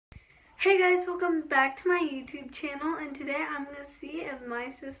Hey guys, welcome back to my YouTube channel, and today I'm going to see if my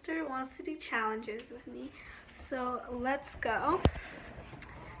sister wants to do challenges with me. So let's go.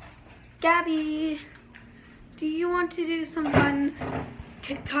 Gabby, do you want to do some fun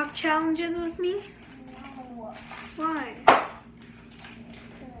TikTok challenges with me? No. Why?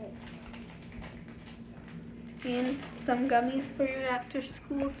 And some gummies for your after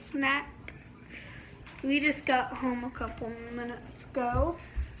school snack. We just got home a couple minutes ago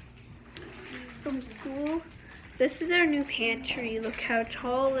from school. This is our new pantry. Look how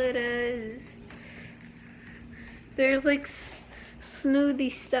tall it is. There's like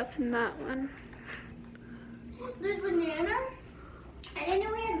smoothie stuff in that one. There's bananas? I didn't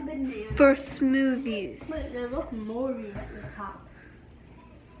know we had bananas. For smoothies. But they look moldy at the top.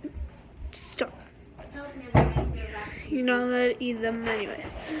 Stop. Don't never mind, they're back. You're not allowed to eat them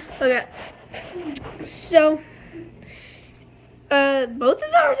anyways. Okay. So, both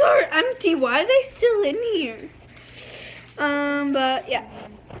of those are empty. Why are they still in here? But yeah,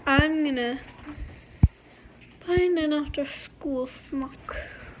 I'm gonna find an after school snack.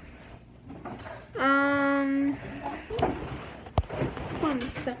 1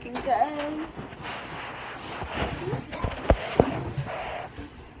 second, guys.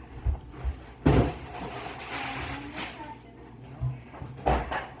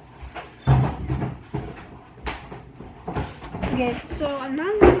 Okay, so I'm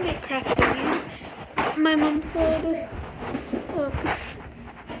not gonna make craft dinner. My mom said, I'm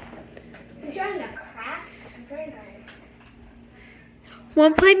trying to crack. I'm trying to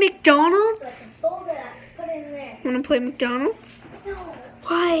wanna play McDonald's? fold it up, put it in there. Wanna play McDonald's? No.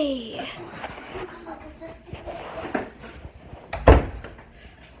 Why? Come up with this.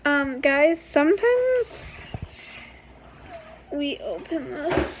 Guys, sometimes we open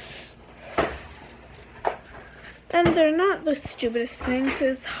this and they're not the stupidest things.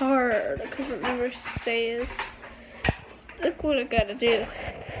 It's hard because it never stays. Look what I gotta do.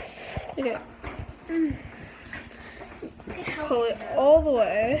 Okay. Pull it all the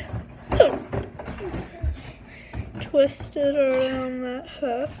way. Twist it around that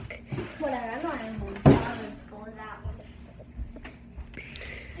hook. Whatever, I'm not even going to fold that one.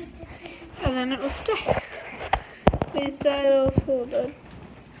 And then it will stay. With that all folded.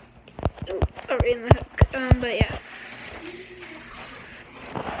 Or in the hook. But yeah.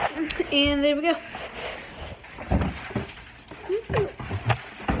 And there we go.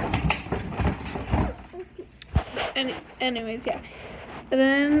 Anyways, yeah. And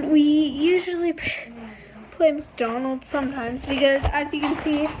then we usually play McDonald's sometimes because, as you can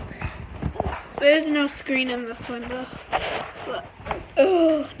see, there's no screen in this window. But,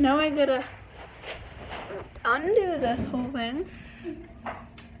 oh, now I gotta undo this whole thing.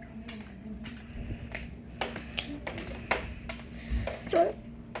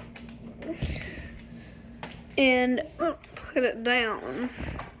 And put it down.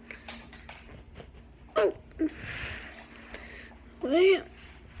 Wait,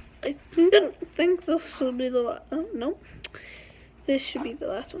 I think this will be the last. Oh, no, this should be the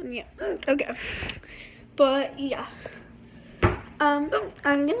last one. Yeah. Okay. But yeah. I'm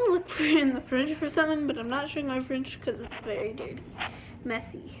gonna look for in the fridge for something, but I'm not showing my fridge because it's very dirty,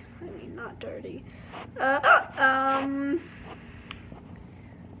 messy. I mean, not dirty.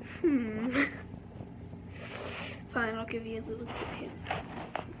 Fine, I'll give you a little quick hint.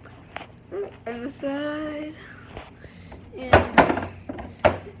 On the side, and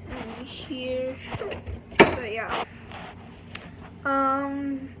here. But yeah.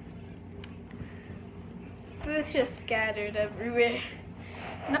 This just scattered everywhere.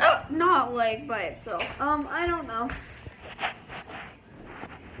 No, not like by itself. I don't know.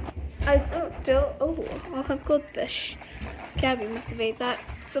 I still, oh, I'll have goldfish. Gabby must have ate that,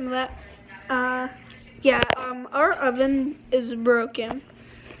 some of that. Yeah, our oven is broken.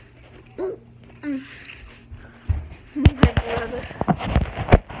 My brother.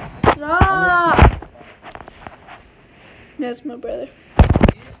 Stop! That's my brother.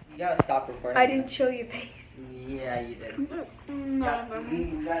 You gotta stop recording. I didn't show your face. Yeah, you did. No,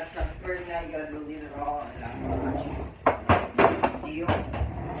 You gotta stop recording now. You gotta delete it all, and I'm gonna watch you. Deal?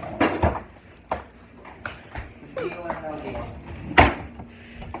 Deal or no deal?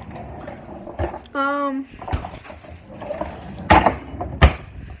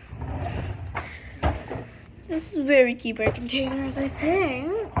 This is where we keep our containers, I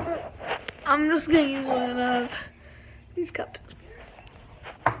think. I'm just gonna use one of these cups.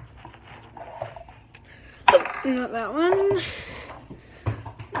 Oh, not that one.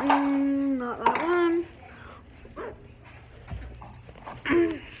 Not that one.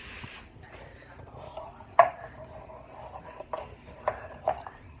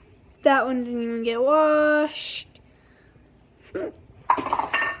 That one didn't even get washed.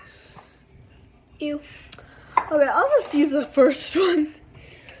 Ew. Okay, I'll just use the first one.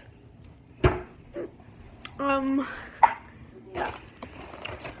 Yeah.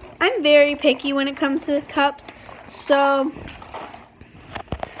 I'm very picky when it comes to cups, so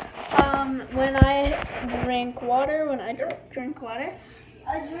when I drink water, I drink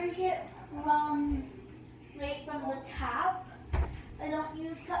it right from the tap. I don't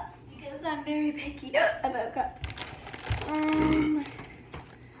use cups because I'm very picky about cups.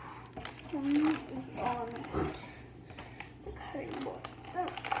 Some is on the cutting board.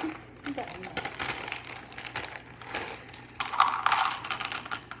 Okay.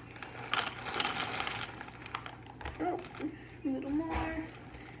 A little more.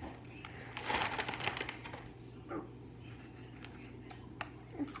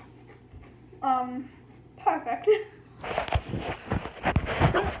 Perfect.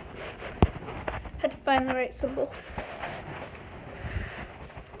 Had to find the right symbol.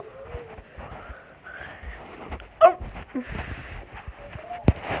 Oh.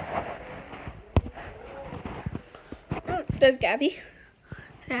 There's Gabby.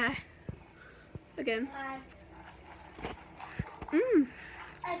 Say hi. Again. Hi.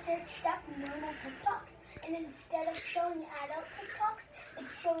 I searched up normal TikToks, and instead of showing adult TikToks,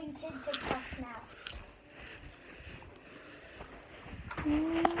 it's showing kid TikToks now.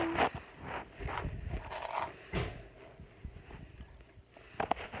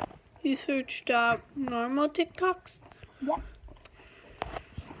 You searched up normal TikToks? Yep.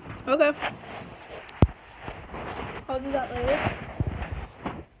 Okay. I'll do that later.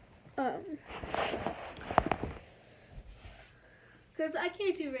 Because I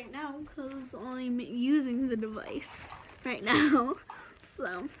can't do it right now because I'm using the device right now.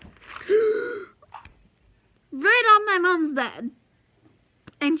 So, right on my mom's bed.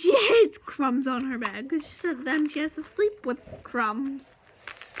 And she hates crumbs on her bed because she said then she has to sleep with crumbs.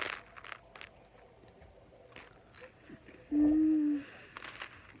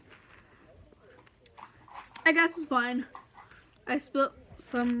 I guess it's fine. I spilled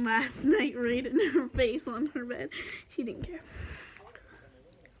some last night right in her face on her bed. She didn't care.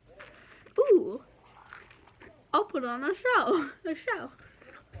 Ooh. I'll put on a show.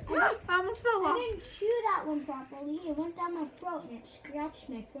 I almost fell off. I didn't chew that one properly. It went down my throat and it scratched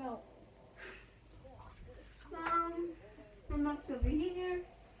my throat. I'm not over here.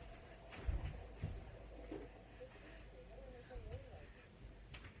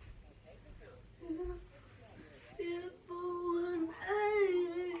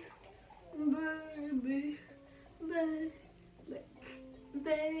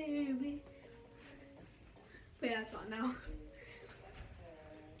 Baby. Wait, that's on now.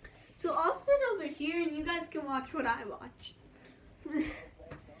 So I'll sit over here and you guys can watch what I watch.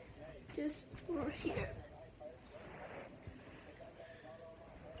 Just over here.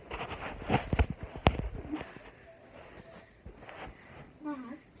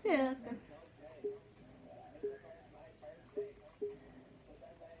 Yeah, that's good.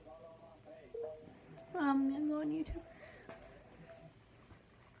 I'm gonna go on YouTube.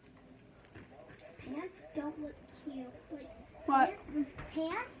 Pants don't look cute. Like, What?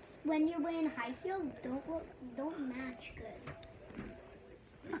 Pants when you're wearing high heels don't match good.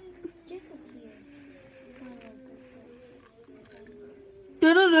 Just look cute.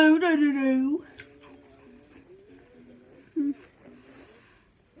 Do-do-do-do-do-do.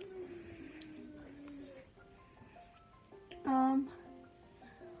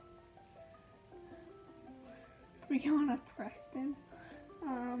 Brianna Preston.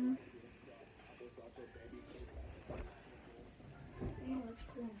 Yeah, that's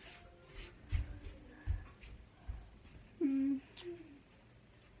cool.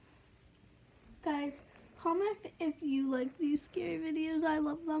 Guys, comment if you like these scary videos. I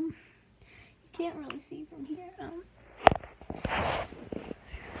love them. You can't really see from here.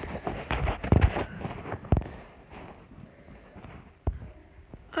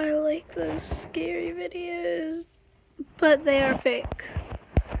 I like those scary videos, but they are fake.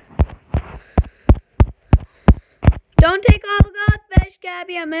 Don't take all the goldfish,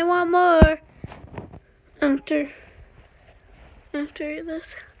 Gabby. I may want more after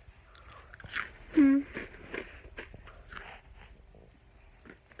this.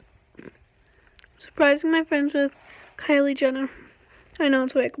 Surprising my friends with Kylie Jenner. I know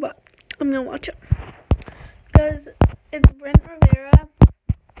it's fake, but I'm gonna watch it because it's Brent Rivera,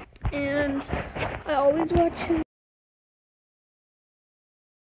 and I always watch his